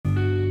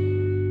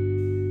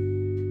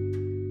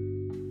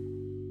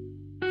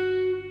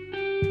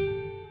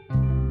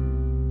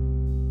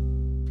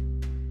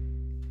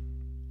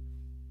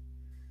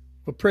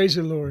Well, praise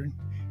the Lord.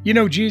 You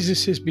know,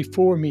 Jesus is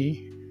before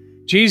me.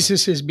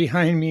 Jesus is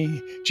behind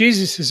me.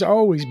 Jesus is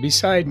always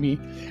beside me.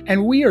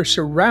 And we are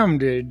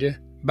surrounded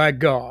by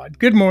God.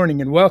 Good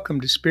morning and welcome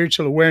to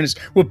Spiritual Awareness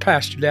with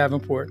Pastor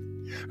Davenport,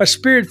 a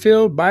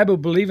spirit-filled,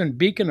 Bible-believing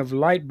beacon of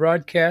light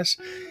broadcast.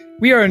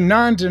 We are a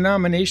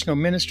non-denominational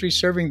ministry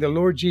serving the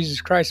Lord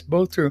Jesus Christ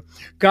both through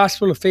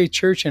Gospel of Faith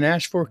Church in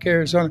Ash Fork,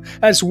 Arizona,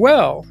 as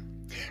well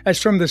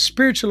as from the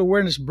Spiritual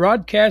Awareness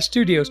Broadcast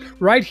Studios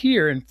right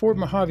here in Fort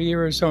Mojave,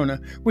 Arizona,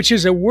 which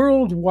is a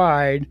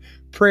worldwide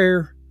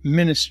prayer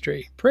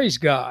ministry. Praise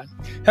God.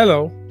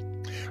 Hello,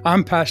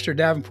 I'm Pastor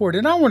Davenport,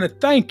 and I want to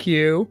thank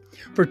you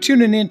for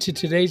tuning in to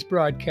today's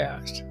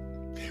broadcast,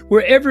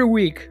 where every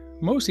week,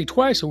 mostly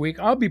twice a week,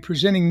 I'll be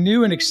presenting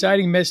new and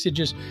exciting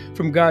messages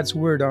from God's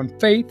Word on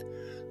faith,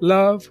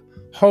 love,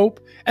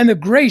 hope, and the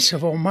grace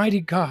of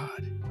Almighty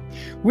God.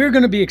 We're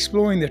going to be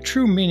exploring the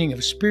true meaning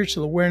of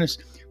spiritual awareness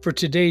for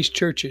today's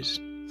churches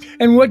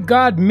and what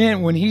God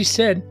meant when He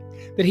said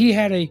that He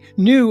had a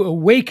new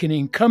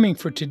awakening coming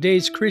for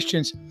today's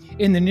Christians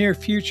in the near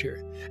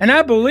future. And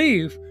I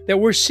believe that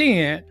we're seeing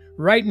it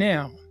right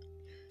now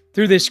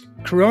through this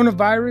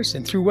coronavirus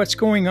and through what's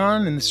going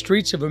on in the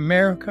streets of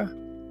America.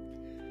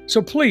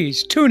 So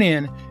please tune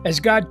in as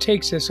God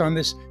takes us on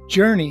this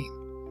journey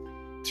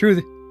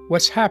through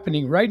what's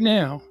happening right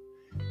now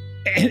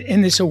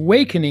in this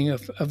awakening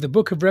of the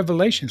book of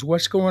Revelations,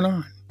 what's going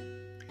on.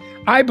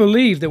 I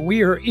believe that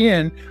we are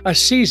in a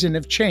season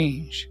of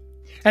change,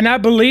 and I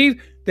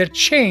believe that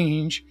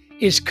change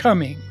is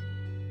coming.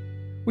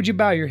 Would you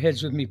bow your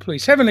heads with me,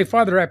 please? Heavenly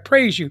Father, I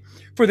praise you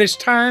for this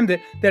time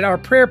that our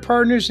prayer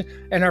partners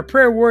and our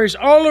prayer warriors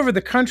all over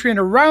the country and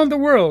around the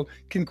world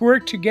can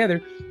work together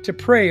to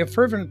pray a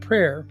fervent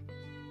prayer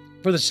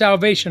for the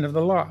salvation of the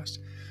lost.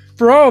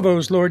 For all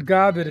those, Lord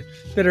God,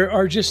 that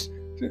are just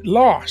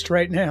lost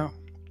right now.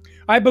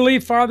 I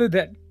believe, Father,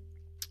 that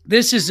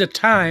this is a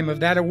time of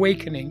that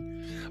awakening.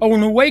 Oh,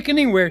 an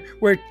awakening where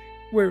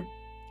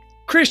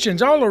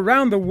Christians all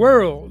around the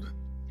world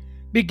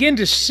begin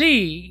to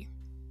see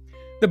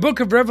the book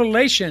of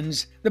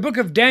Revelations, the book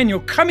of Daniel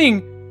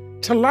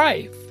coming to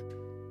life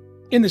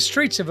in the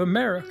streets of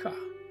America.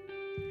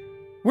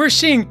 We're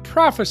seeing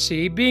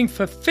prophecy being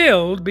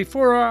fulfilled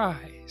before our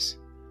eyes.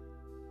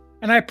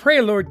 And I pray,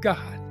 Lord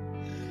God,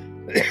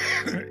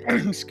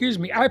 excuse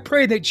me, I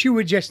pray that you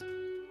would just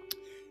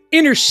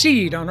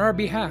intercede on our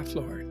behalf,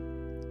 Lord.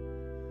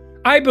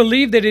 I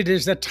believe that it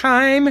is the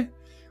time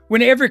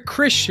when every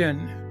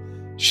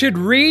Christian should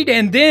read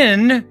and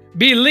then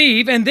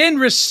believe and then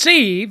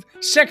receive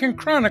 2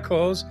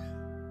 Chronicles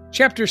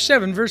chapter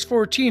 7, verse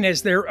 14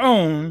 as their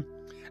own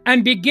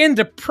and begin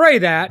to pray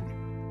that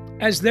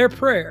as their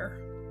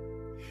prayer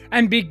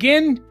and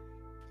begin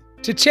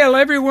to tell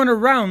everyone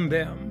around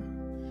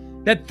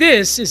them that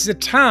this is the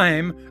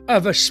time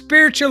of a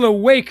spiritual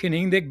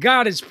awakening that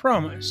God has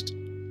promised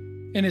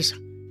in His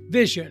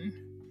vision.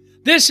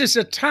 This is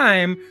a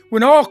time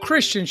when all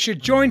Christians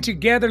should join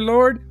together,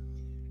 Lord,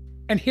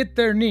 and hit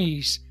their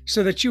knees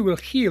so that you will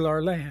heal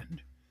our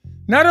land.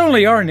 Not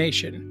only our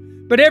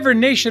nation, but every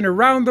nation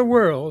around the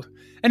world,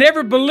 and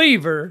every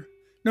believer,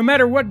 no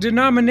matter what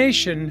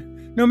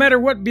denomination, no matter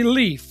what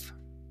belief,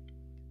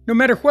 no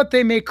matter what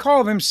they may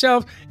call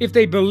themselves, if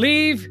they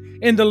believe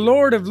in the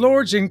Lord of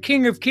Lords and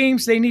King of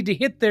Kings, they need to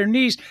hit their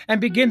knees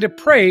and begin to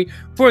pray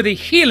for the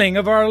healing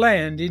of our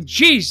land in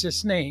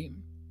Jesus' name.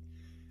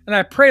 And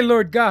I pray,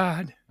 Lord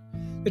God,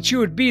 that you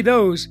would be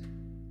those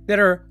that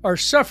are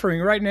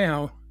suffering right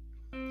now,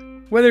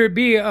 whether it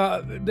be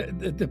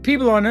the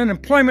people on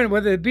unemployment,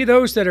 whether it be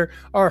those that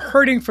are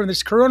hurting from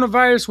this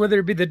coronavirus, whether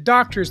it be the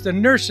doctors, the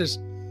nurses,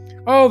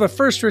 all the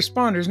first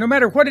responders, no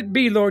matter what it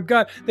be, Lord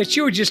God, that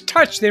you would just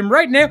touch them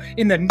right now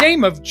in the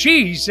name of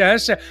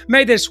Jesus.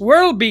 May this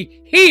world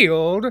be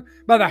healed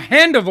by the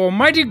hand of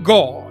Almighty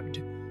God.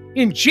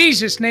 In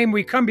Jesus' name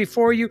we come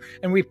before you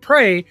and we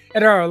pray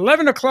at our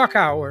 11 o'clock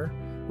hour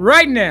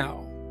right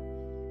now,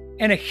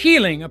 and a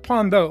healing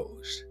upon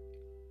those.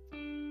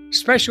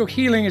 Special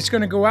healing is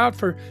going to go out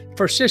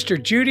for Sister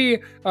Judy.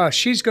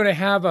 She's going to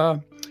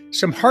have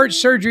some heart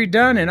surgery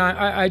done, and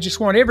I just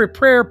want every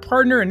prayer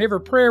partner and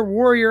every prayer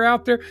warrior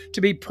out there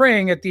to be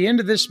praying at the end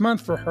of this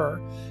month for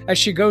her as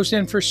she goes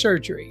in for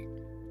surgery.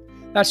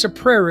 That's a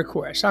prayer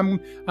request.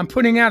 I'm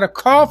putting out a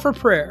call for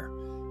prayer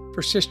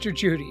for Sister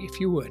Judy, if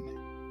you would.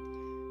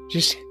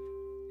 Just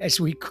as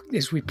we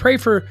pray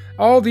for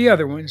all the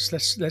other ones,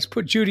 let's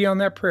put Judy on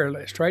that prayer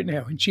list right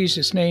now in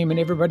Jesus' name. And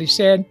everybody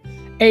said,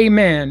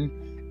 Amen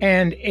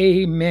and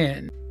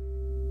Amen.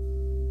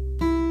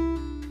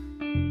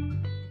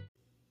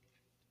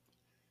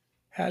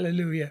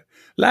 Hallelujah.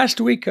 Last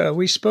week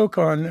we spoke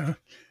on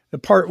the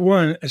part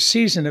 1, a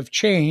season of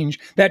change.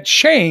 That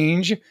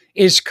change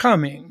is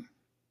coming.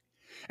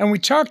 And we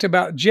talked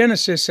about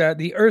Genesis,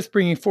 the earth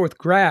bringing forth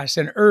grass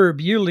and herb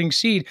yielding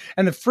seed,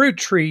 and the fruit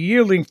tree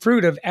yielding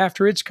fruit of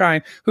after its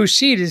kind, whose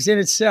seed is in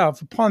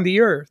itself upon the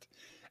earth.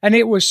 And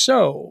it was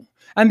so.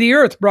 And the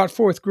earth brought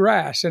forth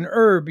grass and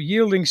herb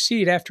yielding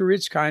seed after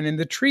its kind, and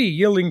the tree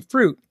yielding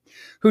fruit,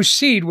 whose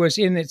seed was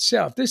in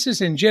itself. This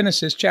is in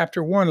Genesis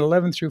chapter 1,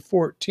 11 through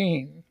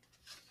 14.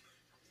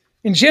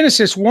 In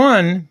Genesis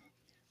 1,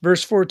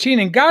 verse 14,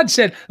 and God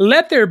said,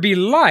 "Let there be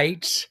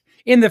lights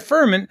in the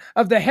firmament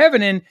of the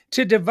heaven, and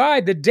to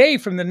divide the day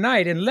from the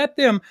night, and let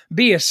them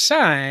be a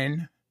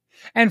sign,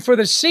 and for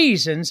the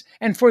seasons,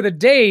 and for the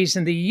days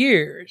and the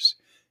years."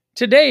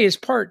 Today is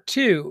part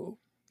 2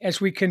 as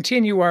we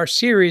continue our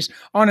series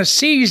on a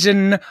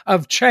season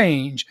of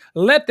change.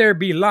 Let there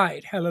be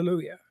light.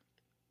 Hallelujah.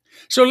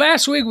 So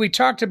last week we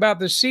talked about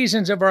the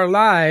seasons of our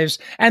lives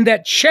and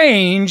that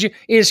change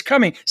is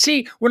coming.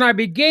 See, when I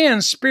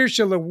began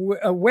spiritual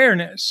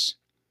awareness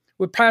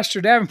with Pastor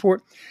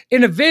Davenport,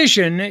 in a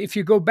vision, if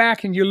you go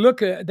back and you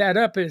look at that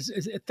up as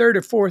a third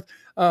or fourth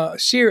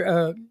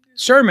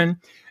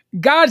sermon,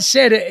 God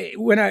said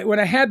when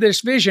I had this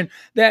vision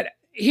that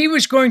He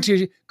was going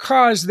to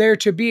cause there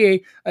to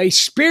be a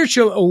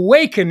spiritual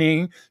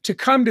awakening to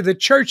come to the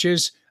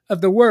churches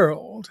of the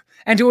world.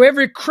 And to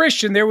every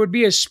Christian, there would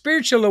be a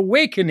spiritual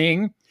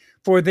awakening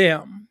for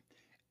them.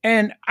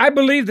 And I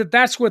believe that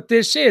that's what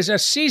this is. A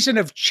season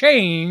of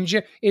change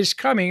is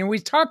coming. And we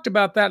talked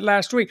about that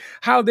last week,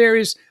 how there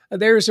is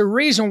a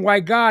reason why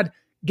God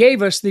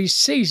gave us these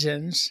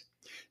seasons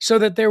so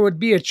that there would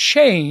be a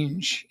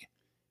change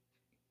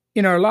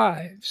in our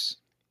lives.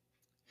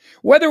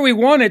 Whether we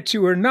want it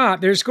to or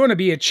not, there's going to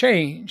be a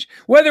change.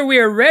 Whether we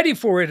are ready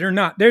for it or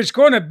not, there's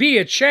going to be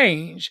a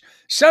change.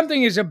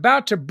 Something is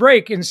about to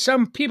break in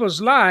some people's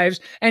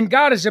lives, and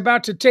God is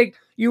about to take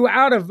you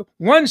out of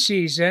one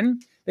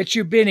season that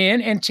you've been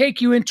in and take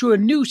you into a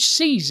new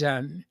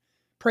season.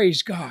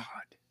 Praise God.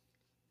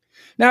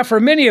 Now, for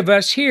many of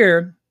us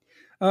here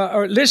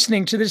are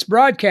listening to this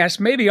broadcast,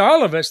 maybe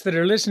all of us that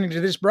are listening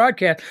to this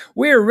broadcast,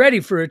 we're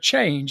ready for a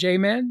change.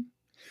 Amen?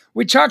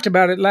 We talked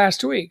about it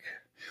last week.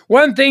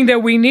 One thing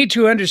that we need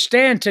to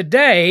understand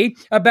today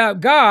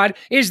about God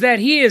is that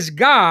He is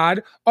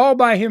God all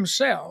by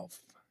Himself.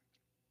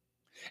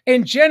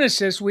 In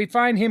Genesis, we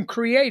find Him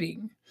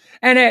creating.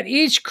 And at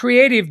each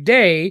creative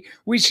day,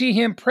 we see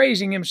Him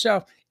praising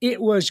Himself.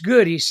 It was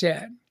good, He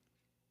said.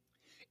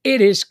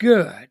 It is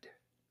good.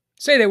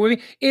 Say that with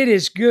me. It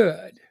is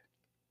good.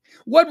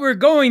 What we're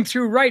going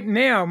through right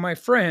now, my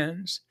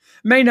friends,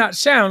 may not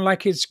sound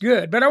like it's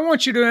good, but I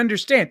want you to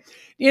understand,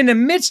 in the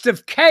midst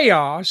of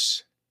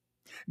chaos,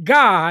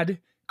 God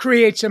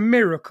creates a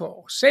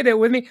miracle. Say that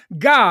with me.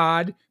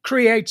 God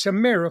creates a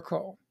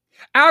miracle.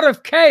 Out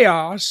of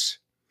chaos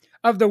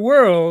of the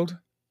world,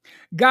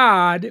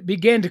 God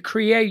began to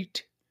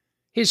create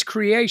His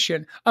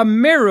creation, a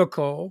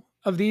miracle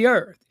of the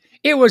earth.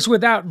 It was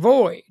without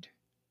void.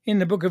 In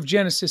the book of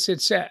Genesis,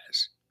 it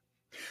says.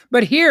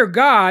 But here,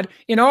 God,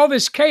 in all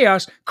this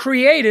chaos,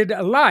 created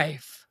a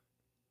life,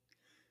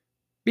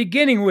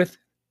 beginning with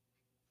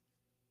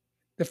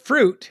the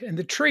fruit and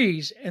the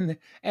trees and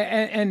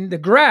the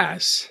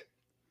grass.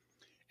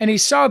 And He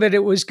saw that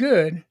it was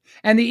good.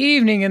 And the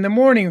evening and the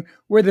morning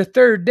were the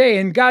third day.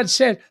 And God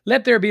said,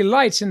 "Let there be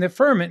lights in the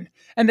firmament,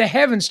 and the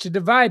heavens to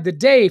divide the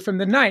day from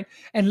the night,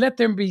 and let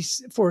them be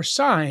for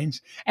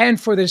signs,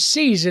 and for the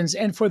seasons,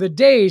 and for the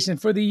days,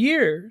 and for the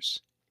years."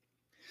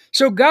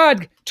 So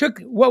God took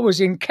what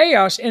was in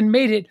chaos and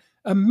made it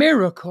a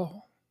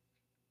miracle.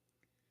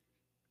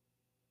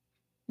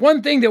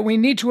 One thing that we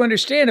need to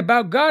understand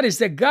about God is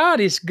that God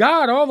is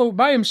God all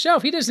by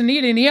Himself. He doesn't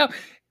need any help.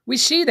 We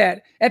see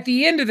that at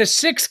the end of the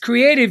 6th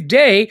creative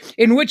day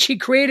in which He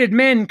created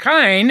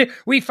mankind,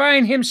 we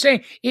find Him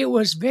saying, "It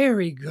was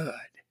very good."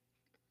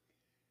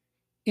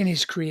 In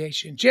His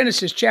creation.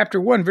 Genesis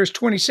chapter 1, verse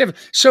 27.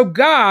 So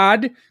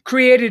God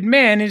created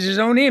man in His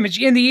own image.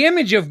 In the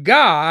image of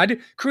God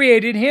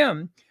created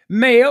him.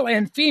 Male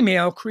and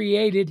female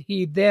created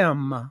He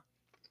them.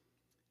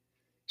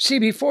 See,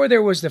 before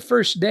there was the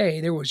first day,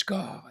 there was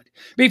God.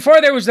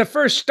 Before there was the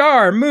first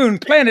star, moon,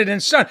 planet,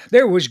 and sun,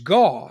 there was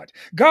God.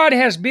 God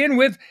has been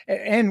with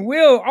and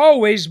will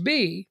always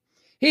be.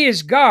 He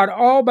is God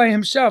all by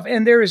Himself,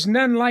 and there is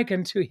none like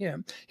unto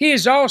Him. He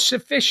is all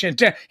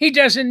sufficient. He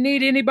doesn't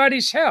need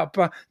anybody's help.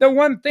 The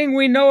one thing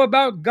we know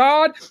about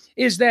God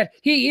is that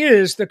He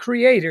is the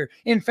Creator.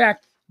 In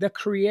fact, the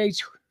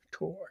Creator.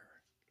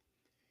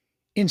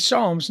 In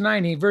Psalms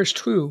 90, verse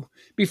 2,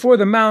 before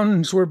the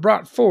mountains were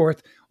brought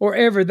forth, or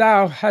ever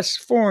Thou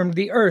hast formed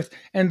the earth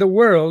and the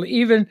world,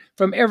 even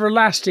from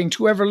everlasting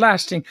to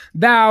everlasting,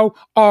 Thou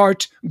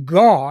art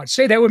God.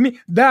 Say that with me.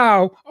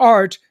 Thou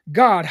art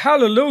God.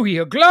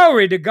 Hallelujah.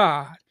 Glory to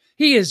God.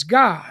 He is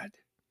God.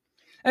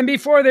 And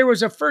before there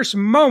was a first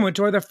moment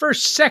or the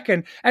first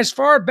second, as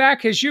far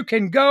back as you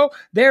can go,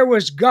 there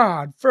was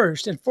God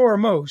first and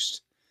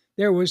foremost.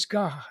 There was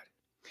God.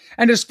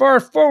 And as far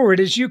forward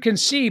as you can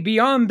see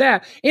beyond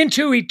that,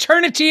 into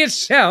eternity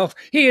itself,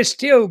 He is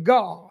still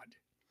God.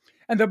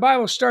 And the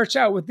Bible starts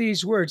out with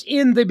these words,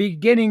 "In the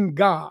beginning,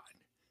 God."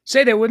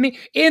 Say that with me.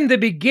 In the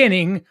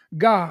beginning,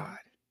 God.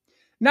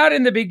 Not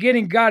in the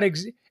beginning, God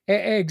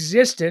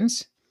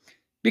existence,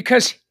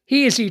 because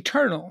He is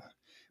eternal,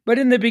 but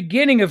in the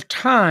beginning of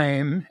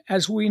time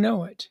as we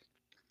know it.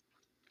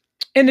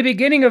 In the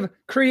beginning of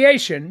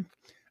creation,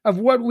 of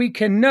what we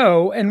can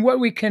know and what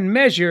we can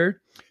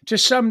measure to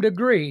some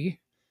degree,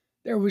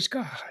 there was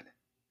God.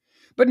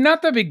 But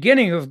not the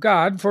beginning of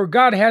God, for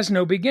God has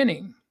no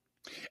beginning.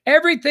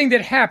 Everything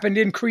that happened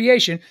in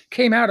creation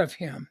came out of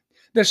him.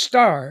 The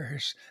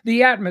stars,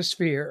 the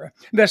atmosphere,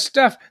 the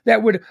stuff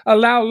that would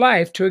allow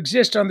life to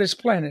exist on this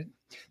planet,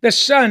 the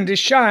sun to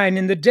shine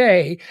in the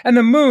day and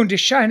the moon to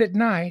shine at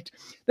night,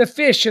 the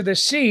fish of the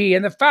sea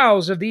and the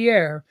fowls of the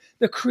air,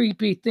 the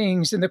creepy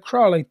things and the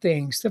crawling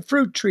things, the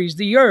fruit trees,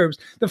 the herbs,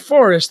 the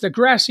forest, the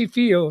grassy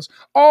fields,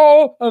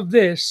 all of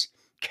this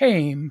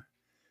came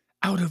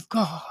out of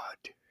God.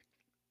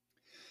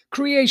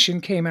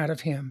 Creation came out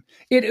of him.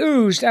 It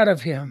oozed out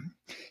of him.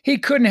 He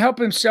couldn't help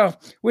himself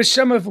with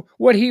some of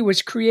what he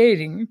was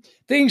creating,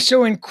 things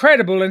so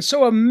incredible and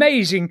so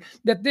amazing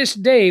that this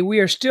day we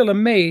are still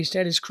amazed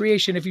at his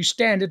creation. If you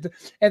stand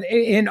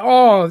in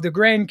awe of the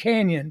Grand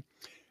Canyon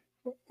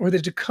or the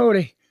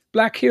Dakota,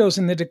 Black Hills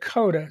in the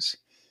Dakotas,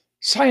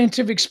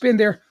 scientists spend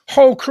their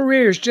whole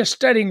careers just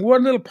studying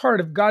one little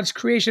part of God's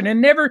creation and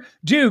never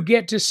do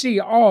get to see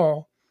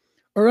all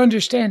or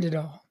understand it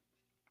all.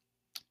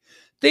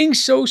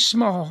 Things so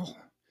small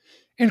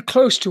and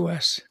close to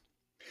us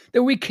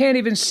that we can't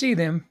even see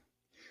them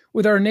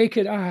with our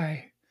naked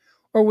eye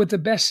or with the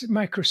best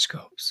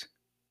microscopes.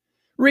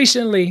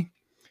 Recently,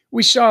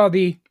 we saw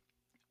the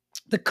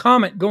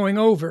comet going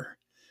over.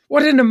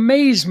 What an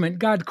amazement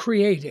God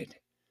created.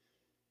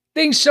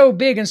 Things so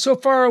big and so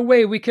far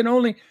away, we can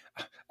only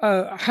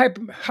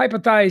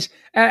hypothesize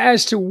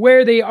as to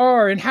where they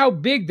are and how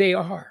big they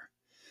are.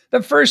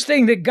 The first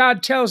thing that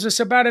God tells us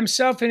about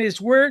himself in his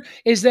word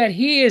is that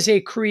he is a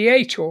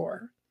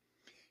creator.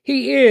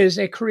 He is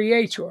a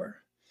creator.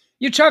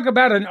 You talk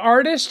about an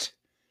artist?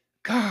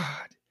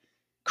 God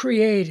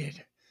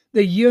created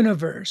the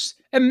universe.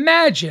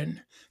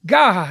 Imagine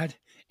God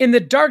in the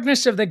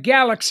darkness of the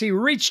galaxy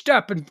reached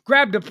up and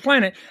grabbed a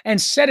planet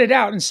and set it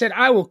out and said,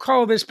 I will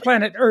call this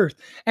planet Earth.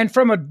 And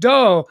from a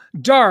dull,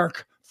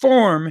 dark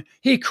form,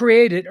 he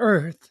created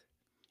Earth.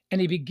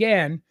 And he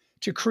began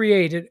to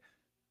create it.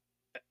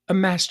 A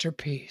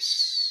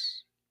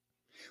masterpiece.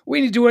 We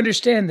need to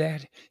understand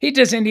that. He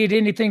doesn't need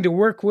anything to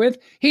work with.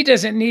 He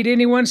doesn't need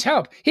anyone's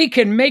help. He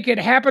can make it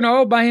happen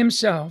all by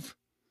himself.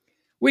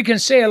 We can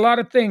say a lot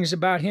of things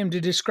about him to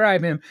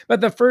describe him,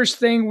 but the first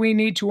thing we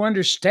need to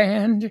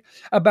understand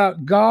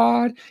about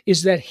God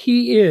is that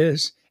he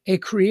is a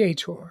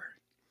creator.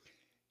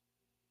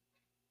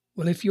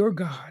 Well, if your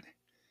God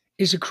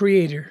is a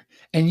creator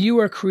and you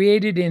are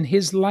created in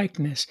his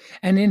likeness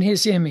and in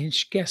his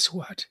image, guess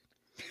what?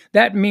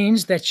 That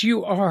means that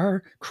you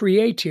are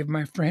creative,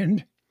 my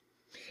friend.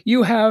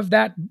 You have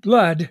that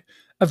blood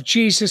of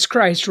Jesus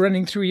Christ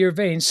running through your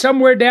veins.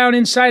 Somewhere down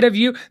inside of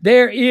you,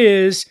 there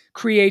is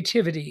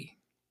creativity.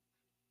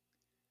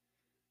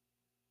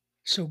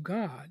 So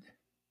God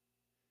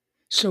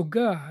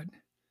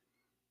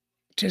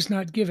does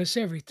not give us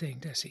everything,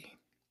 does he?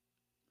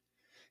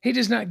 He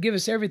does not give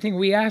us everything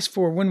we ask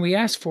for when we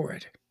ask for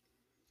it.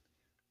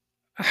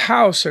 A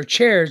house or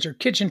chairs or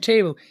kitchen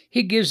table,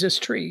 he gives us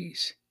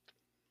trees.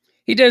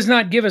 He does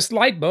not give us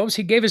light bulbs.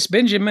 He gave us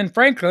Benjamin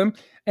Franklin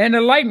and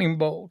a lightning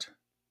bolt,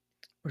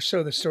 or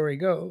so the story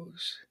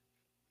goes.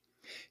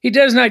 He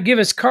does not give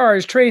us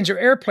cars, trains, or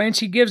airplanes.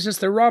 He gives us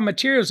the raw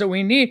materials that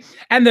we need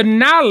and the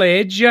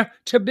knowledge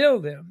to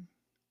build them.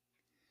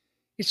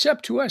 It's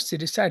up to us to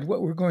decide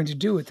what we're going to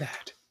do with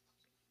that.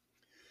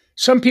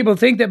 Some people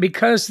think that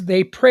because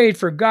they prayed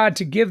for God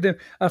to give them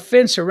a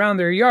fence around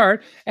their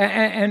yard,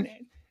 and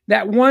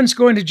that one's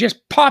going to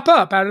just pop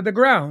up out of the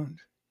ground.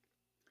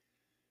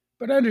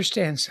 But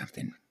understand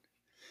something.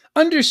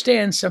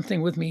 Understand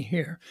something with me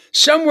here.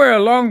 Somewhere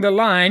along the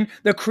line,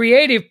 the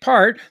creative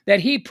part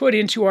that he put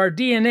into our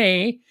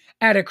DNA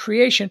at a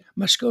creation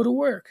must go to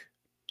work.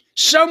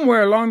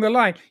 Somewhere along the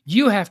line,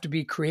 you have to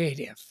be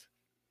creative.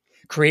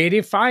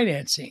 Creative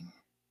financing.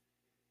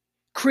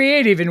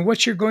 Creative in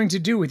what you're going to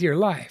do with your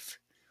life.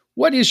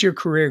 What is your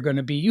career going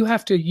to be? You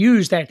have to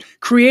use that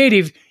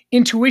creative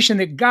intuition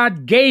that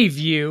God gave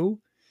you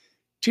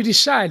to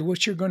decide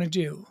what you're going to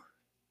do.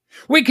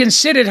 We can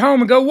sit at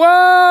home and go,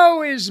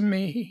 woe is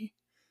me.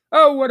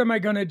 Oh, what am I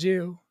going to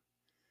do?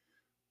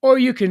 Or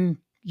you can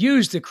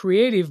use the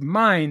creative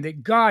mind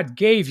that God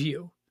gave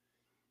you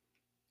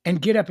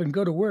and get up and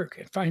go to work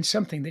and find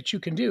something that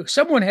you can do.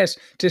 Someone has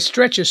to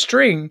stretch a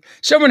string.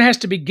 Someone has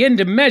to begin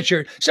to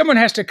measure. Someone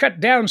has to cut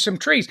down some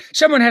trees.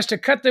 Someone has to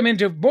cut them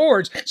into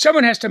boards.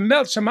 Someone has to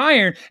melt some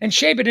iron and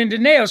shape it into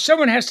nails.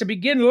 Someone has to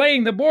begin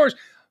laying the boards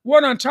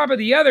one on top of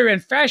the other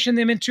and fashion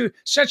them into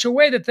such a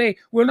way that they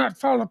will not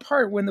fall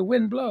apart when the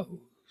wind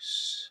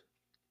blows.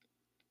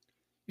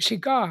 You see,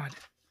 God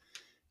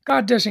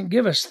doesn't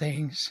give us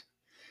things.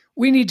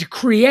 We need to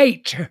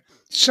create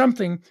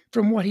something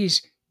from what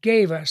he's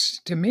gave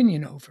us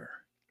dominion over.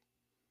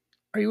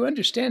 Are you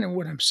understanding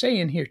what I'm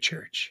saying here,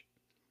 church?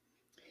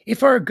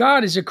 If our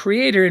God is a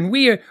creator and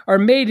we are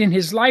made in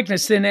his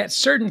likeness, then at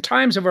certain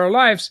times of our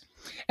lives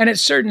and at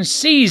certain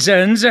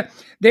seasons,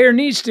 there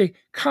needs to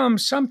come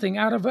something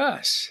out of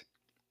us.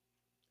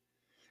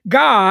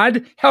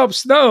 God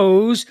helps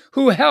those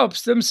who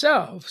helps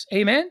themselves.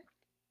 Amen?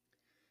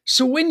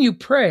 So when you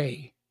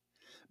pray,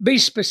 be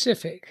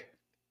specific.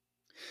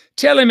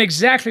 Tell him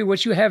exactly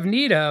what you have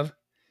need of,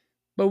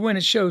 but when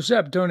it shows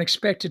up, don't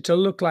expect it to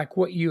look like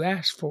what you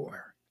asked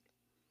for.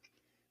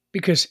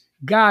 Because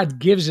God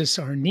gives us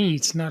our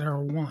needs, not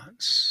our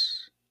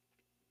wants.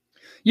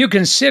 You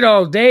can sit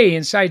all day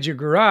inside your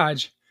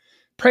garage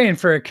praying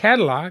for a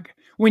Cadillac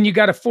when you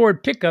got a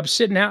Ford pickup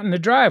sitting out in the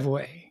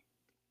driveway.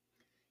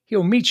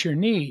 He'll meet your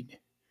need,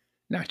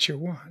 not your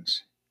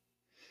wants.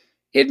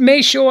 It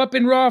may show up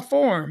in raw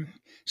form,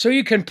 so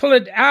you can pull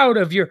it out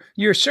of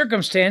your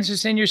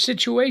circumstances and your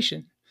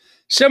situation.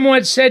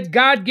 Someone said,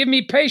 God, give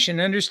me patience.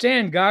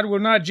 Understand, God will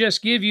not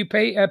just give you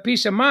a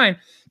peace of mind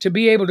to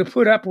be able to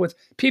put up with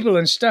people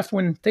and stuff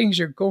when things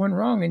are going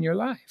wrong in your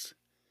life.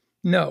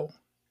 No.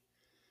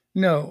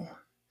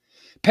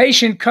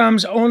 Patience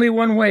comes only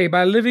one way,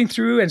 by living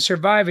through and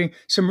surviving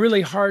some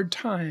really hard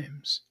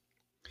times.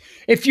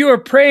 If you are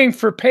praying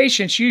for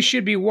patience, you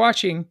should be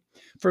watching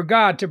for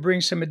God to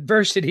bring some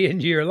adversity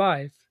into your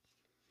life.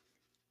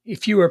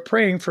 If you are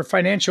praying for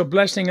financial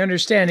blessing,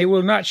 understand it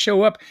will not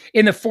show up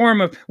in the form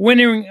of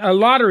winning a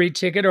lottery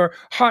ticket or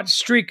hot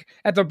streak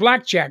at the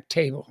blackjack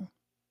table.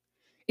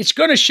 It's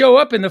going to show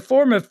up in the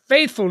form of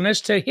faithfulness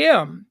to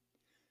Him,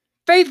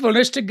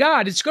 faithfulness to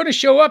God. It's going to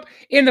show up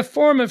in the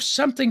form of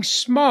something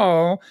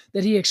small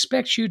that He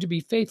expects you to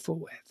be faithful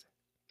with.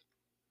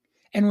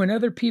 And when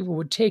other people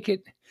would take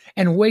it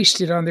and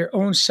waste it on their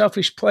own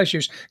selfish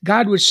pleasures,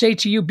 God would say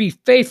to you, be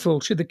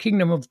faithful to the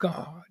kingdom of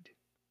God.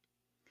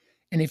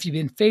 And if you've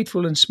been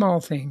faithful in small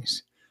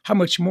things, how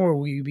much more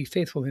will you be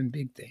faithful in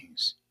big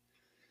things?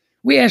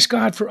 We ask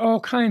God for all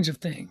kinds of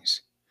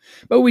things,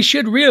 but we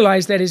should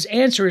realize that His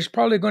answer is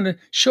probably going to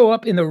show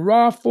up in the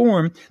raw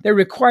form that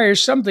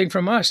requires something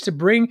from us to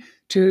bring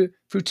to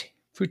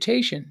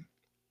fruition.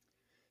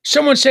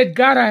 Someone said,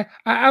 God,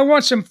 I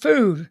want some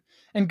food.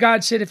 And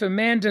God said, if a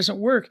man doesn't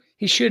work,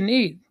 he shouldn't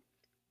eat.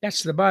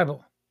 That's the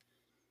Bible.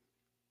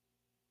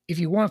 If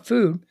you want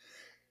food,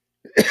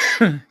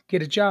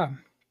 get a job.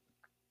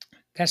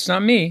 That's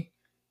not me.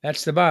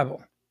 That's the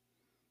Bible.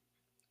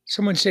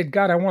 Someone said,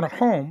 God, I want a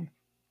home.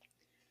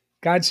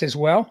 God says,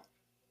 well,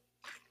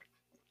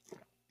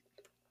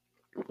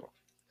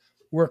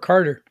 work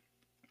harder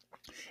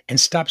and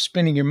stop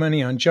spending your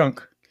money on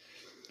junk.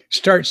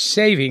 Start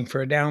saving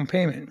for a down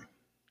payment.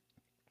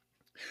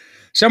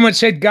 Someone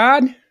said,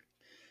 God,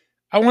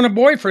 I want a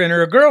boyfriend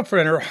or a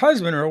girlfriend or a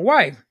husband or a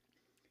wife.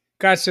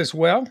 God says,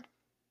 well,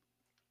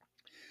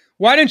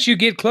 why don't you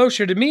get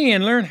closer to me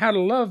and learn how to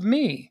love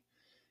me?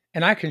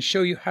 And I can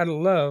show you how to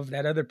love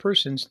that other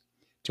person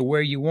to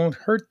where you won't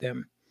hurt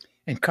them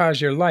and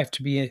cause your life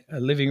to be a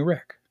living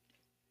wreck.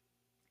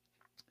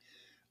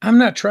 I'm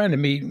not trying to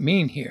be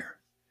mean here.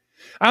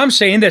 I'm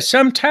saying that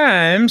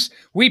sometimes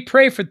we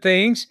pray for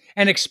things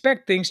and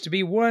expect things to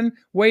be one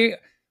way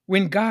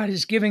when God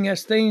is giving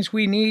us things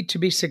we need to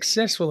be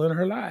successful in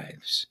our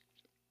lives.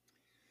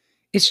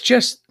 It's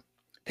just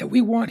that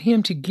we want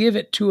Him to give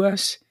it to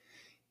us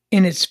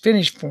in its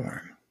finished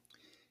form.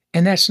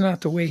 And that's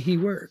not the way He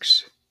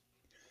works.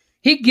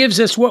 He gives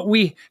us what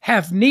we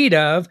have need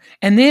of,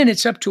 and then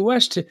it's up to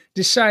us to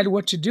decide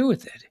what to do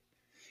with it.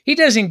 He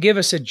doesn't give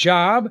us a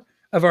job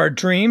of our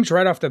dreams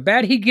right off the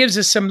bat. He gives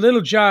us some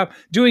little job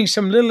doing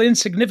some little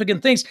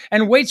insignificant things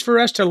and waits for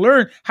us to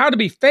learn how to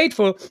be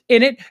faithful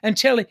in it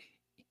until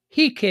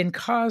He can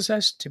cause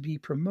us to be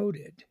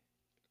promoted.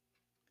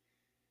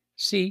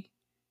 See,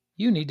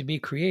 you need to be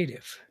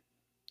creative.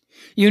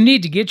 You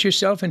need to get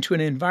yourself into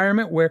an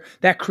environment where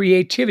that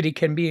creativity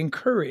can be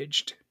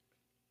encouraged.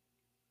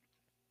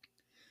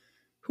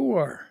 Who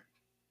are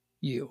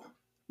you,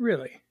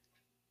 really?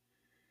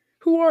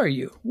 Who are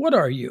you? What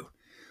are you?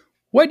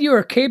 What you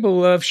are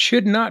capable of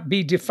should not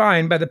be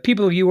defined by the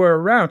people you are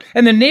around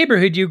and the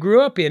neighborhood you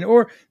grew up in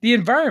or the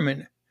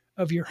environment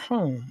of your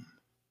home.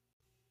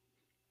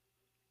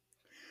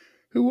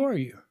 Who are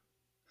you?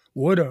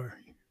 What are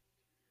you?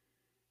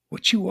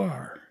 What you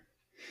are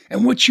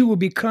and what you will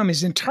become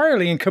is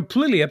entirely and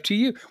completely up to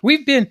you.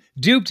 We've been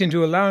duped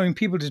into allowing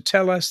people to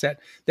tell us that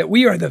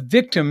we are the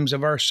victims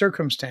of our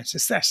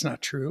circumstances. That's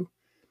not true.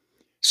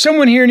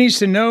 Someone here needs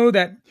to know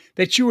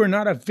that you are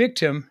not a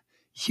victim.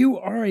 You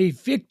are a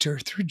victor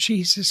through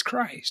Jesus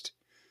Christ.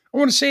 I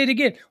want to say it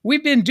again.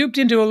 We've been duped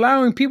into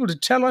allowing people to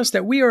tell us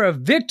that we are a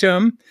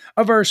victim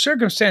of our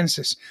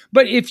circumstances.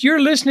 But if you're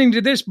listening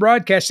to this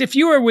broadcast, if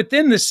you are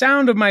within the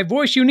sound of my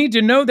voice, you need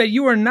to know that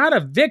you are not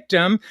a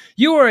victim.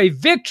 You are a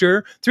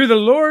victor through the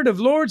Lord of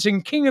Lords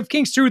and King of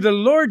Kings. Through the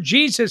Lord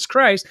Jesus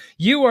Christ,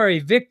 you are a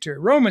victor.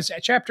 Romans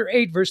chapter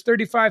 8, verse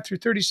 35 through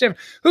 37.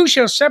 Who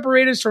shall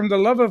separate us from the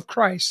love of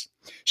Christ?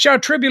 Shall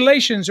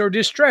tribulations or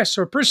distress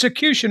or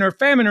persecution or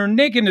famine or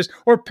nakedness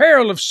or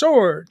peril of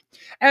sword?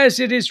 As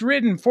it is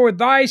written, for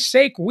thy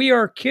sake we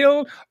are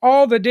killed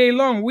all the day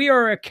long. We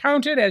are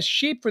accounted as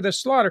sheep for the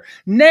slaughter.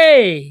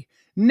 Nay,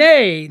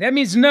 that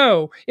means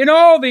no. In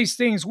all these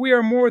things we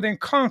are more than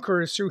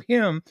conquerors through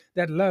Him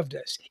that loved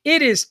us.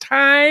 It is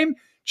time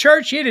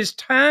Church, it is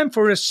time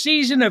for a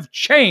season of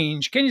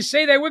change. Can you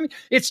say that with me?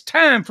 It's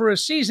time for a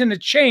season of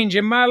change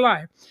in my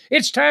life.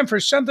 It's time for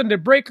something to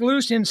break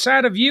loose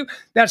inside of you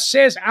that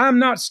says, I'm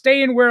not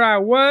staying where I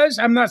was.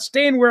 I'm not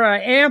staying where I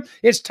am.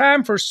 It's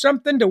time for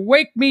something to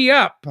wake me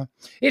up.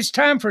 It's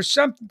time for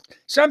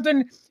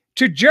something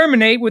to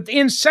germinate within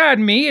inside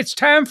me. It's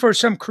time for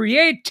some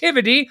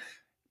creativity.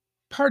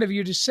 Part of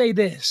you to say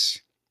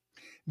this.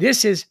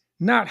 This is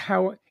not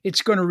how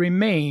it's going to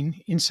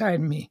remain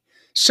inside me.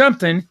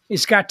 Something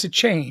has got to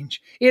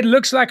change. It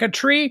looks like a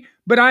tree,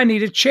 but I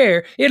need a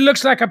chair. It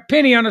looks like a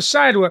penny on a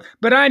sidewalk,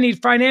 but I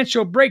need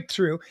financial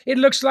breakthrough. It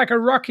looks like a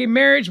rocky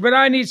marriage, but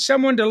I need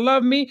someone to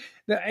love me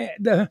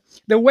the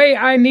way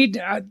I need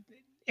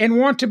and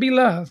want to be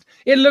loved.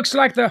 It looks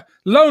like the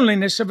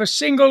loneliness of a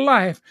single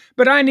life,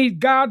 but I need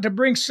God to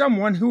bring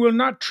someone who will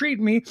not treat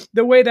me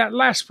the way that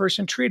last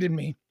person treated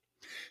me.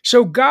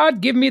 So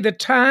God, give me the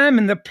time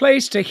and the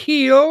place to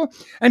heal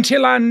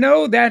until I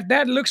know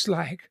that looks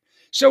like.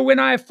 So when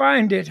I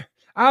find it,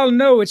 I'll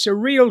know it's a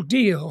real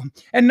deal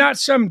and not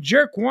some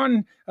jerk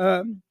one,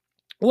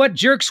 what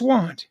jerks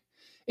want.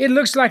 It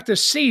looks like the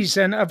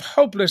season of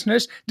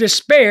hopelessness,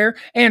 despair,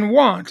 and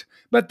want.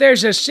 But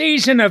there's a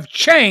season of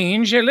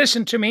change.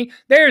 Listen to me.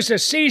 There's a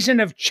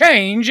season of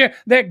change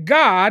that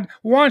God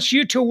wants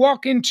you to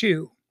walk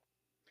into.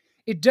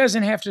 It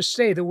doesn't have to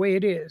stay the way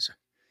it is.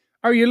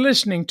 Are you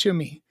listening to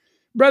me?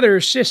 Brother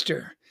or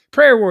sister,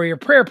 prayer warrior,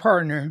 prayer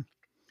partner,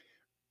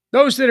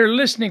 those that are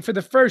listening for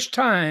the first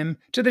time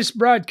to this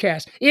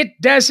broadcast,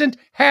 it doesn't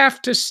have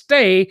to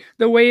stay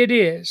the way it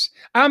is.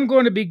 I'm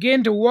going to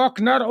begin to walk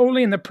not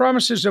only in the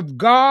promises of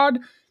God,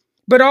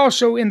 but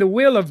also in the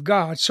will of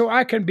God, so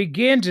I can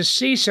begin to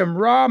see some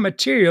raw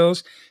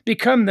materials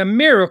become the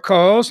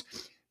miracles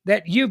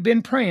that you've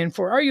been praying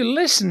for. Are you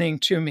listening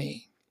to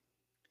me?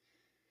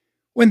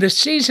 When the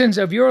seasons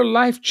of your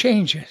life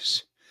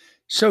changes,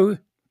 so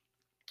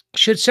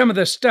should some of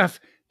the stuff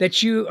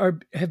that you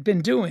have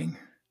been doing.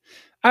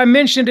 I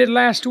mentioned it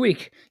last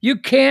week. You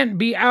can't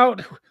be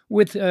out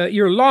with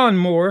your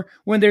lawnmower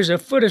when there's a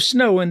foot of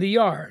snow in the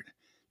yard.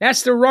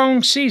 That's the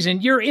wrong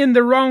season. You're in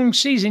the wrong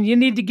season. You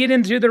need to get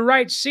into the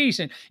right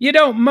season. You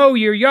don't mow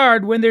your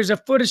yard when there's a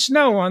foot of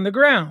snow on the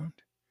ground.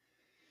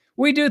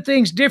 We do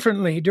things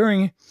differently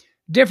during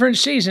different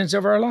seasons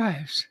of our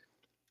lives.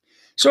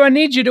 So I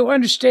need you to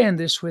understand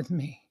this with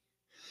me.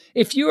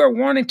 If you are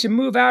wanting to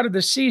move out of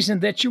the season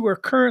that you are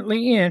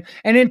currently in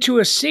and into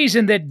a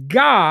season that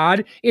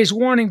God is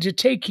wanting to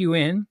take you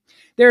in,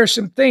 there are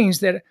some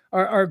things that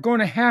are going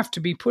to have to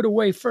be put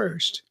away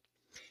first.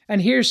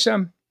 And here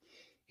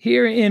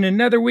in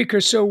another week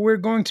or so, we're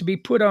going to be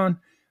put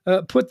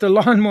the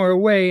lawnmower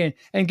away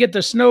and get the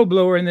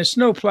snowblower and the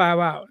snowplow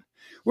out.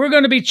 We're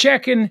going to be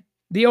checking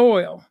the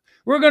oil.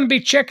 We're going to be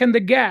checking the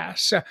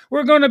gas.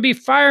 We're going to be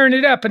firing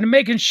it up and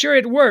making sure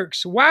it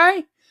works.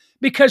 Why?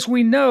 Because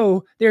we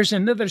know there's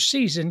another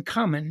season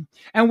coming,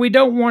 and we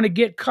don't want to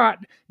get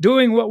caught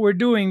doing what we're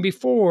doing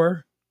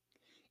before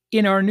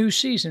in our new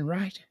season,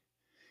 right?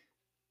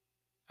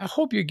 I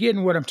hope you're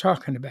getting what I'm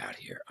talking about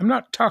here. I'm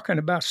not talking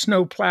about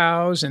snow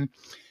plows and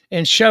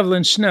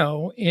shoveling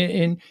snow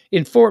in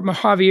Fort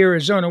Mojave,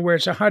 Arizona, where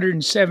it's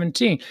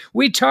 117.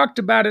 We talked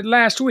about it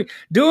last week.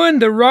 Doing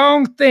the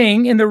wrong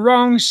thing in the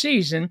wrong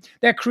season,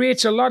 that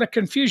creates a lot of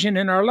confusion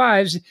in our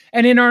lives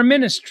and in our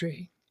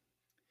ministry.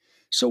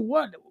 So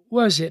what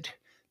was it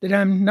that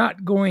I'm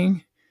not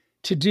going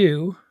to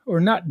do or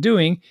not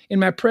doing in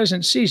my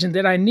present season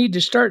that I need to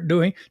start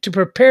doing to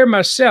prepare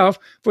myself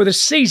for the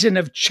season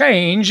of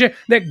change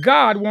that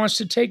God wants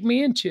to take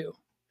me into?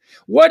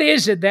 What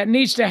is it that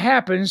needs to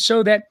happen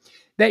so that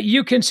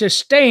you can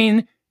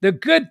sustain the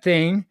good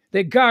thing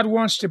that God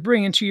wants to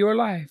bring into your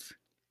life?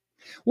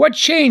 What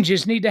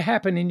changes need to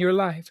happen in your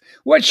life?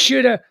 What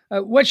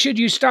should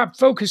you stop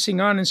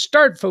focusing on and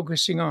start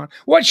focusing on?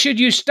 What should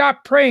you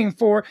stop praying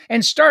for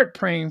and start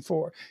praying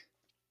for?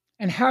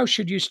 And how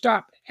should you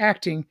stop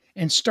acting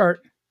and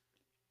start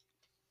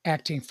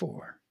acting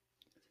for?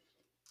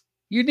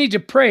 You need to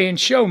pray and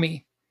show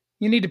me.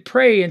 You need to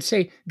pray and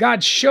say,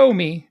 God, show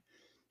me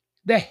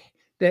the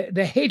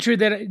hatred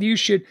that you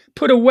should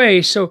put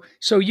away so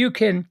you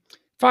can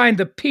find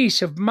the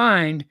peace of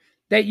mind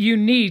that you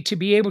need to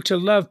be able to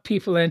love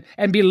people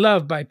and be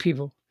loved by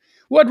people.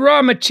 What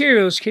raw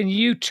materials can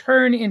you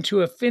turn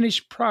into a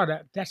finished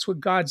product? That's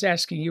what God's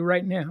asking you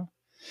right now.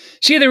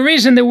 See, the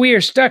reason that we are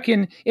stuck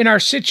in our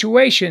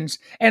situations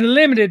and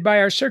limited by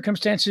our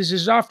circumstances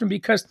is often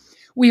because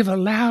we've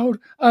allowed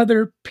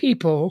other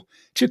people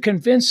to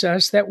convince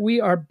us that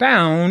we are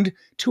bound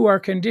to our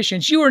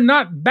conditions. You are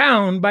not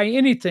bound by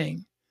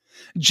anything.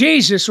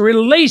 Jesus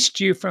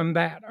released you from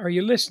that. Are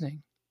you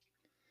listening?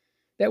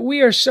 That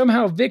we are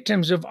somehow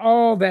victims of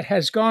all that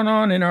has gone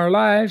on in our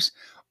lives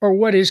or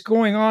what is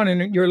going on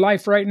in your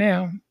life right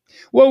now.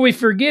 What we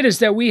forget is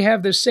that we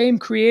have the same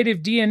creative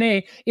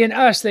DNA in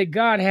us that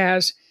God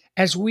has,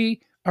 as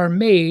we are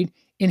made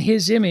in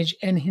His image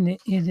and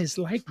in His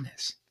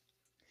likeness.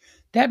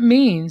 That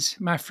means,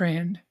 my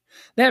friend,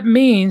 That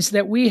means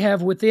that we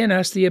have within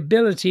us the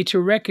ability to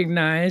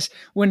recognize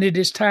when it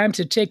is time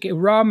to take a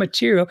raw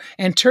material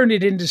and turn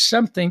it into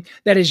something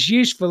that is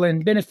useful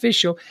and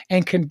beneficial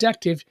and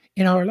conductive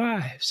in our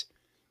lives.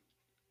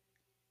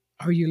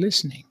 Are you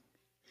listening?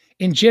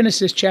 In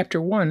Genesis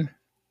chapter 1,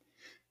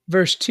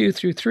 verse 2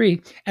 through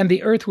 3, and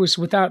the earth was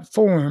without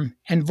form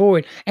and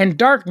void, and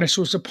darkness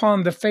was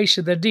upon the face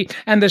of the deep,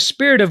 and the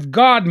Spirit of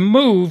God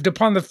moved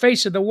upon the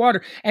face of the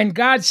water. And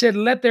God said,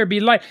 let there be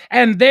light.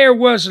 And there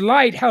was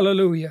light.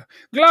 Hallelujah.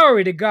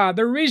 Glory to God.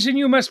 The reason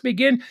you must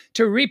begin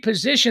to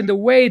reposition the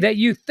way that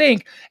you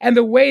think and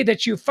the way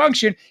that you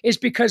function is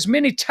because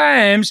many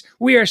times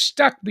we are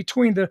stuck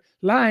between the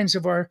lines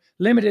of our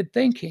limited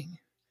thinking.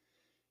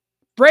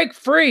 Break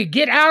free.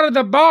 Get out of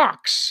the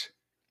box.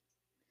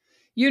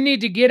 You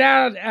need to get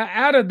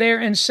out of there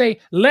and say,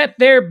 let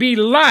there be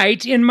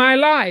light in my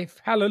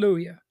life.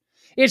 Hallelujah.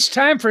 It's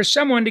time for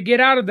someone to get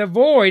out of the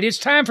void. It's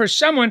time for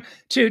someone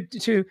to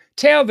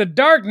tell the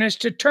darkness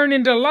to turn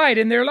into light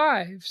in their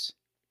lives.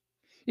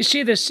 You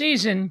see, the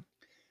season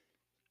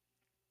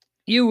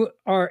you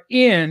are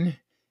in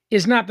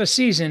is not the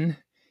season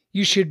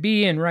you should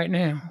be in right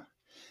now.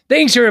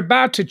 Things are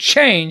about to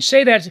change.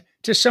 Say that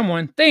to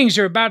someone. Things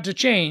are about to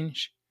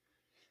change.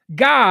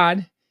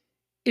 God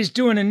is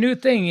doing a new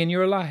thing in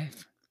your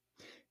life.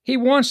 He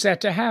wants that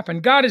to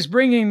happen. God is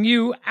bringing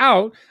you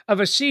out of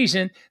a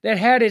season that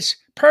had its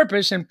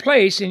purpose and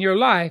place in your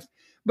life,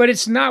 but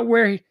it's not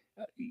where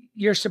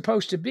you're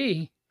supposed to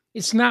be.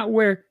 It's not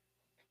where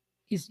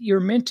you're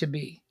meant to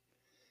be.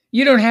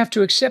 You don't have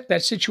to accept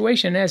that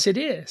situation as it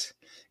is.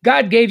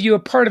 God gave you a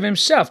part of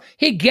himself.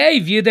 He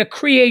gave you the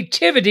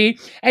creativity,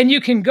 and you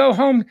can go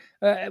home.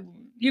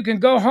 You can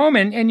go home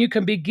and you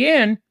can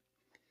begin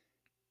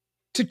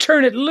to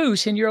turn it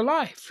loose in your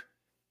life.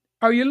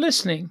 Are you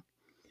listening?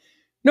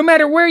 No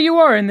matter where you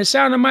are in the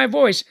sound of my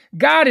voice,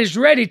 God is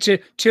ready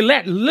to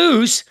let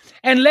loose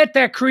and let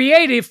that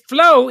creative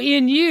flow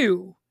in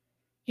you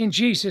in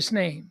Jesus'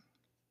 name.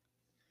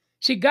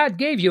 See, God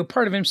gave you a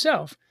part of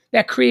himself,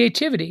 that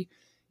creativity.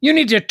 You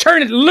need to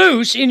turn it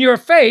loose in your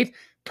faith,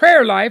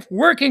 prayer life,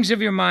 workings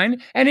of your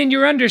mind, and in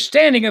your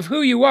understanding of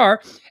who you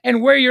are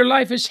and where your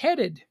life is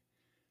headed.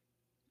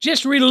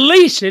 Just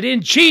release it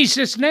in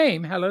Jesus'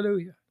 name.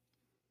 Hallelujah.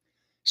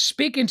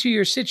 Speak into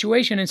your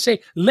situation and say,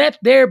 let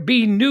there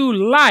be new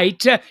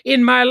light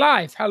in my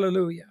life.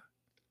 Hallelujah.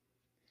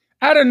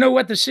 I don't know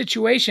what the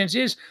situations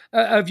is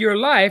of your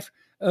life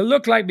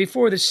look like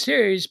before the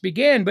series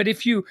began, but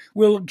if you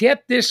will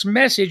get this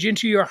message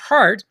into your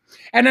heart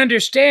and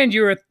understand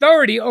your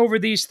authority over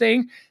these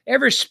things,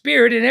 every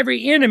spirit and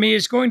every enemy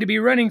is going to be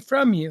running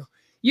from you.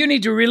 You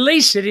need to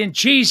release it in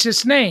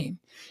Jesus' name.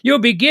 You'll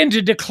begin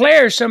to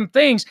declare some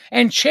things,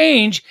 and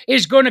change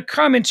is going to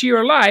come into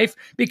your life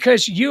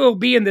because you'll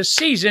be in the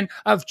season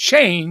of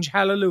change.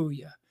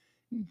 Hallelujah.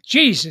 In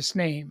Jesus'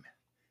 name.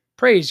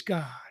 Praise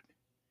God.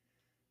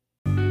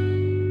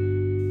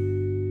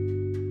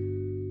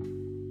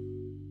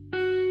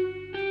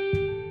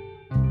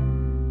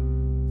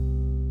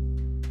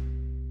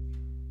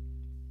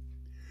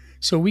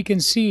 So we can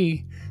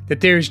see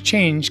that there's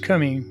change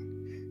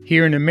coming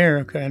here in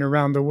America and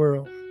around the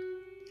world.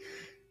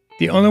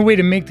 The only way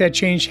to make that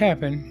change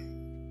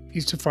happen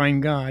is to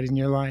find God in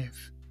your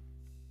life.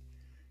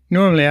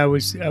 Normally, I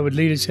would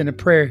lead us in a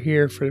prayer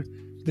here for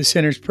the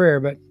sinner's prayer,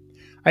 but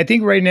I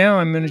think right now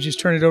I'm going to just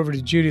turn it over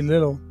to Judy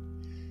Little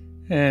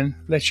and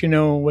let you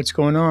know what's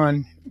going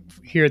on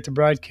here at the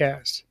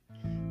broadcast.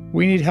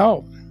 We need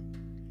help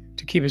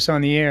to keep us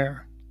on the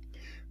air.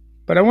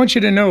 But I want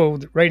you to know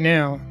that right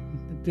now,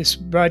 this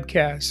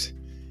broadcast,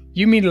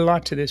 you mean a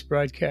lot to this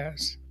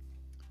broadcast.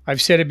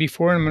 I've said it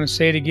before and I'm going to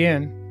say it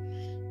again.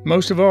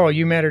 Most of all,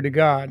 you matter to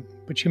God,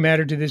 but you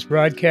matter to this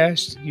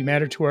broadcast, you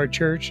matter to our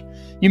church,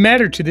 you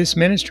matter to this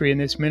ministry and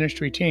this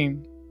ministry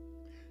team.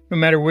 No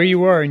matter where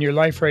you are in your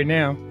life right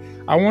now,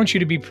 I want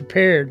you to be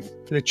prepared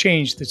for the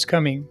change that's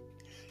coming.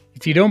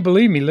 If you don't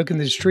believe me, look in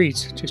the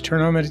streets. Just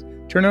turn on the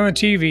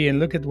TV and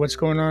look at what's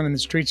going on in the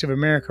streets of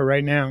America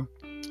right now,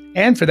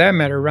 and for that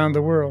matter, around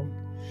the world.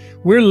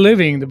 We're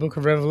living the book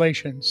of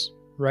Revelations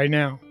right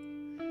now.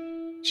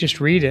 Just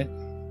read it.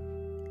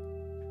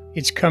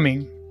 It's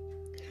coming.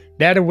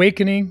 That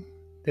awakening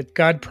that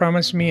God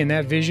promised me in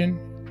that vision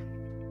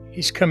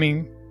is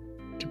coming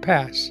to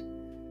pass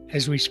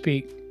as we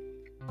speak.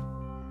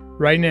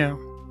 Right now,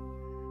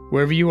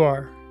 wherever you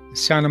are, the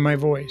sound of my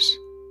voice,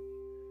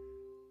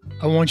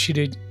 I want you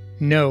to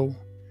know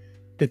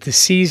that the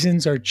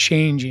seasons are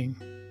changing,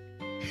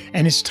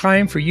 and it's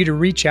time for you to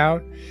reach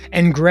out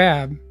and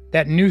grab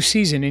that new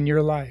season in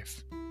your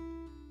life.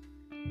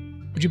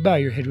 Would you bow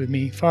your head with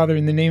me? Father,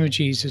 in the name of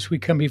Jesus, we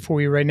come before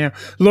you right now.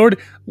 Lord,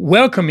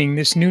 welcoming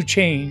this new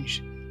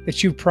change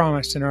that you've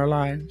promised in our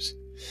lives.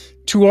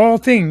 To all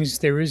things,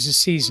 there is a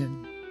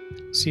season.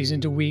 Season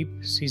to weep,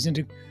 season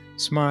to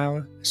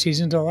smile,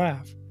 season to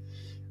laugh.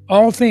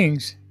 All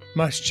things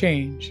must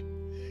change.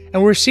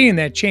 And we're seeing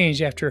that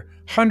change after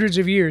hundreds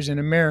of years in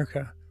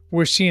America.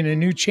 We're seeing a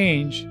new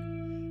change.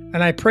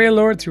 And I pray,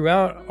 Lord,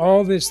 throughout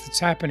all this that's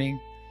happening,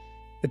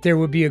 that there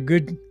will be a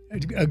good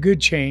a good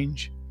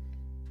change,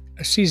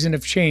 a season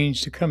of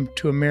change to come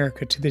to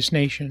America, to this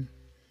nation.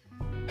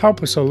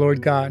 Help us, O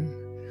Lord God.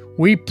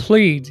 We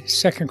plead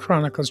 2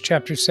 Chronicles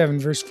chapter 7,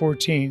 verse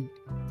 14.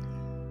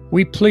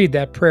 We plead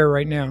that prayer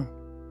right now.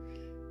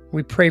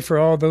 We pray for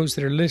all those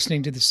that are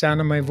listening to the sound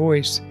of my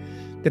voice,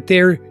 that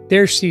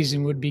their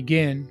season would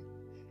begin,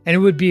 and it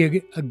would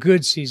be a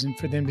good season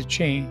for them to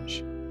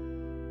change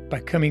by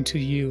coming to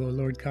you, O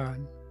Lord God.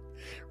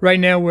 Right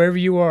now, wherever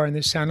you are in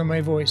the sound of my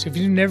voice, if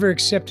you've never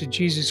accepted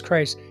Jesus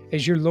Christ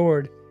as your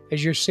Lord,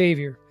 as your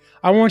Savior,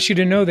 I want you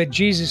to know that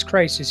Jesus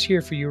Christ is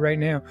here for you right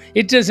now.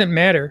 It doesn't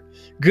matter,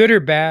 good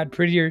or bad,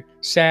 pretty or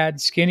sad,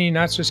 skinny,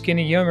 not so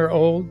skinny, young or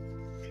old.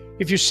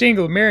 If you're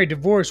single, married,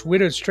 divorced,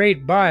 widowed,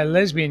 straight, bi,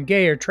 lesbian,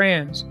 gay, or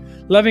trans,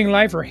 loving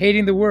life or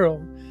hating the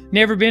world,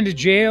 never been to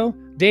jail,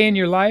 day in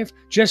your life,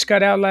 just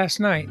got out last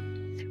night,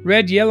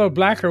 red, yellow,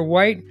 black, or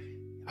white,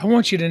 I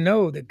want you to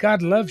know that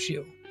God loves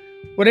you.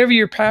 Whatever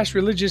your past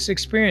religious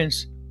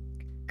experience,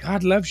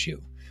 God loves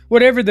you.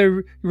 Whatever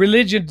the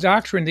religion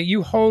doctrine that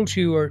you hold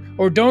to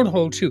or don't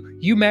hold to,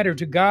 you matter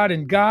to God,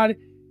 and God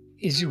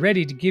is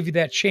ready to give you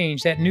that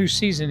change, that new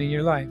season in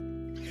your life.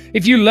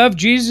 If you love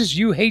Jesus,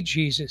 you hate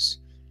Jesus.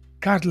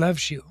 God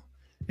loves you,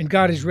 and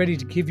God is ready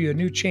to give you a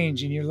new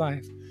change in your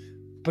life.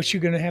 But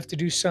you're going to have to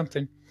do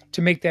something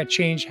to make that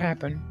change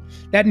happen,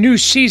 that new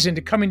season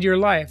to come into your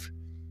life.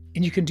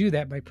 And you can do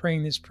that by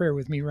praying this prayer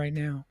with me right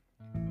now.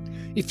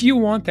 If you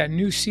want that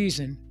new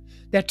season,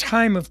 that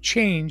time of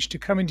change to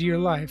come into your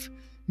life,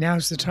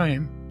 now's the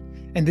time.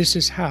 And this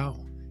is how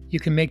you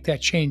can make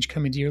that change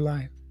come into your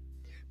life,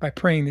 by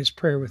praying this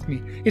prayer with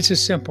me. It's a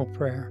simple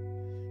prayer.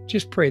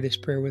 Just pray this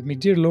prayer with me.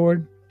 Dear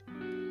Lord,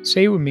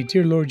 say it with me,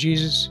 dear Lord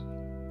Jesus,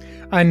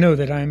 I know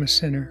that I am a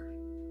sinner,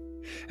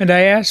 and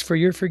I ask for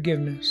your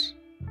forgiveness.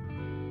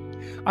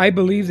 I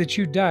believe that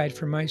you died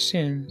for my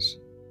sins,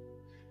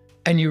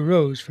 and you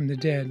rose from the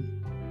dead.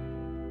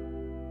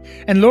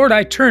 And Lord,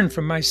 I turn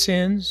from my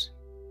sins,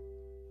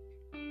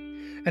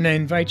 and I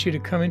invite you to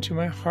come into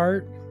my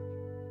heart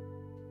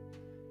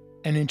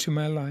and into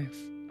my life.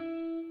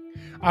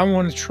 I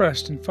want to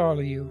trust and follow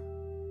you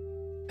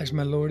as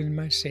my Lord and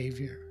my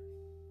Savior.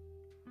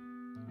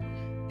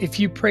 If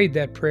you prayed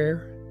that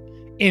prayer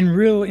in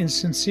real and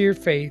sincere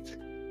faith,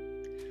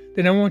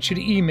 then I want you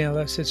to email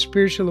us at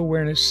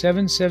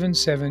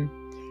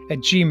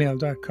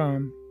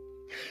spiritualawareness777@gmail.com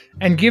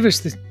and give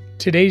us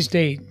today's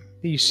date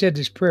that you said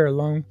this prayer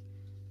along.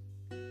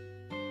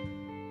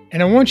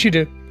 And I want you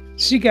to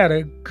seek out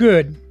a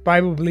good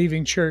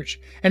Bible-believing church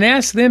and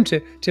ask them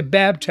to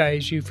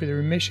baptize you for the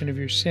remission of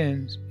your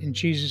sins in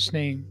Jesus'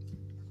 name.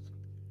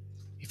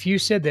 If you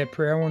said that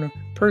prayer, I want to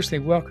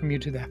personally welcome you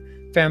to the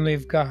family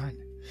of God.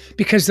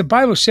 Because the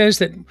Bible says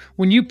that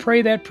when you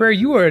pray that prayer,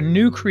 you are a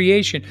new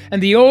creation, and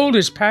the old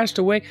has passed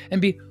away, and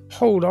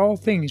behold, all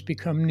things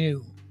become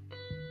new.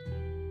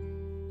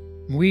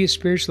 We as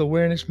Spiritual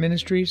Awareness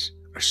Ministries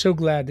are so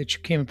glad that you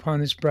came upon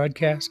this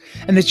broadcast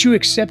and that you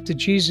accepted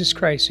Jesus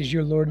Christ as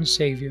your Lord and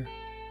Savior.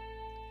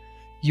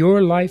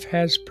 Your life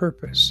has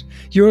purpose.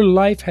 Your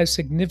life has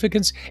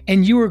significance,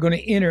 and you are going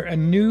to enter a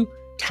new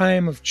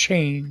time of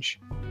change,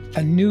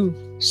 a new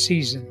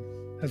season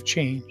of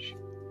change.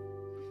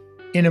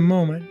 In a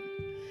moment,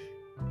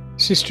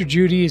 Sister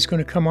Judy is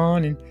going to come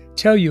on and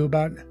tell you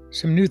about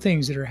some new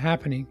things that are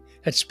happening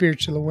at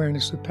Spiritual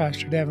Awareness with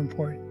Pastor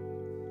Davenport.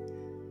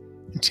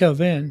 Until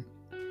then,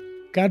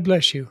 God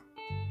bless you.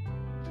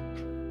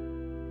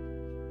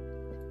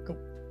 Go.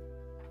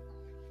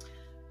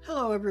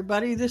 Hello,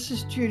 everybody. This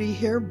is Judy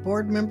here,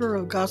 board member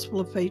of Gospel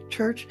of Faith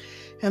Church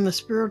and the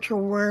Spiritual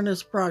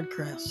Awareness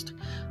broadcast.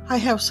 I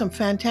have some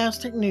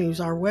fantastic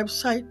news. Our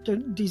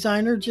website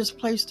designer just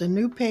placed a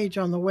new page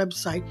on the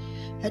website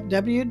at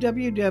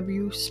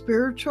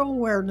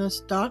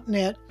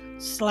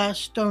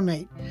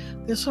www.spiritualawareness.net/donate.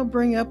 This will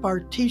bring up our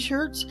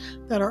t-shirts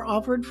that are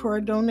offered for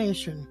a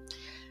donation.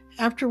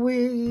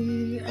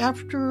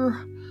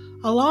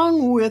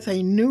 Along with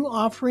a new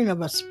offering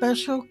of a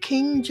special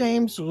King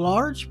James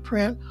large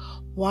print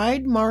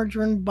wide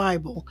margin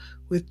Bible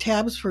with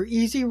tabs for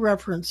easy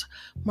reference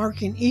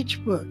marking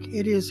each book.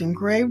 It is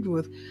engraved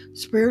with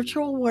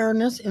Spiritual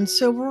Awareness in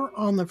silver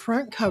on the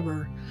front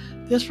cover.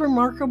 This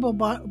remarkable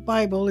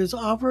Bible is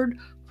offered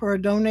for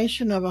a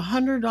donation of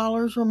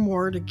 $100 or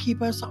more to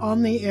keep us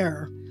on the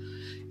air.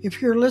 If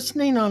you're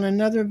listening on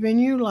another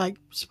venue like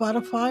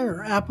Spotify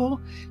or Apple,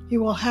 you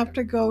will have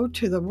to go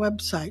to the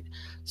website,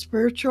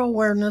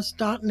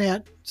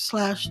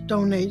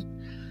 spiritualawareness.net/donate.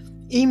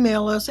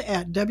 Email us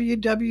at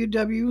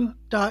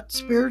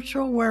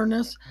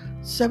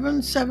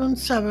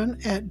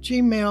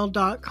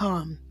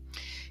www.spiritualawareness777@gmail.com.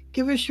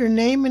 Give us your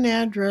name and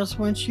address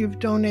once you've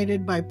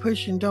donated by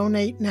pushing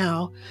Donate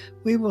Now.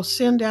 We will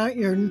send out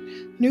your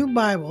new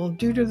Bible.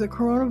 Due to the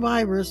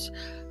coronavirus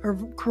or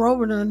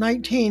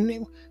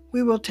COVID-19,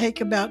 we will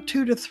take about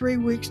 2 to 3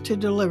 weeks to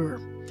deliver.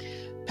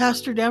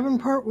 Pastor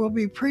Davenport will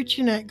be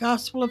preaching at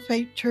Gospel of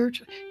Faith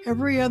Church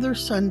every other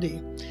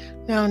Sunday.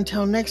 Now,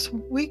 until next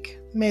week,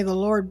 may the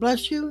Lord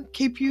bless you,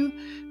 keep you,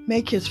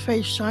 make his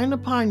face shine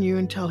upon you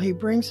until he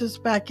brings us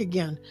back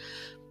again.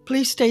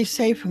 Please stay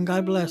safe and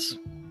God bless.